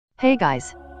Hey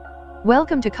guys!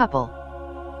 Welcome to Couple.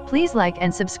 Please like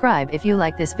and subscribe if you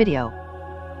like this video.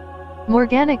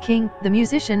 Morgana King, the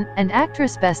musician and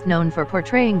actress best known for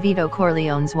portraying Vito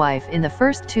Corleone's wife in the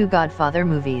first two Godfather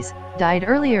movies, died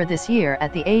earlier this year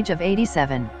at the age of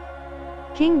 87.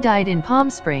 King died in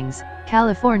Palm Springs,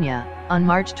 California, on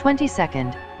March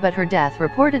 22, but her death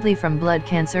reportedly from blood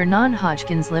cancer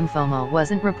non-Hodgkin's lymphoma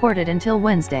wasn't reported until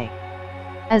Wednesday.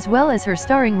 As well as her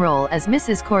starring role as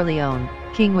Mrs. Corleone,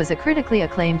 King was a critically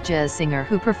acclaimed jazz singer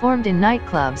who performed in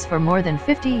nightclubs for more than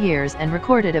 50 years and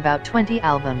recorded about 20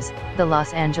 albums, the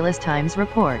Los Angeles Times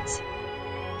reports.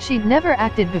 She'd never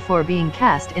acted before being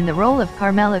cast in the role of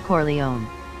Carmela Corleone.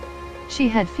 She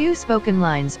had few spoken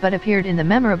lines but appeared in the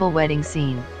memorable wedding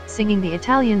scene, singing the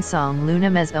Italian song Luna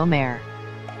Mezzo Mare.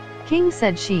 King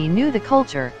said she knew the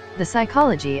culture, the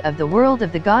psychology of the world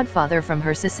of The Godfather from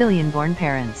her Sicilian-born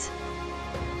parents.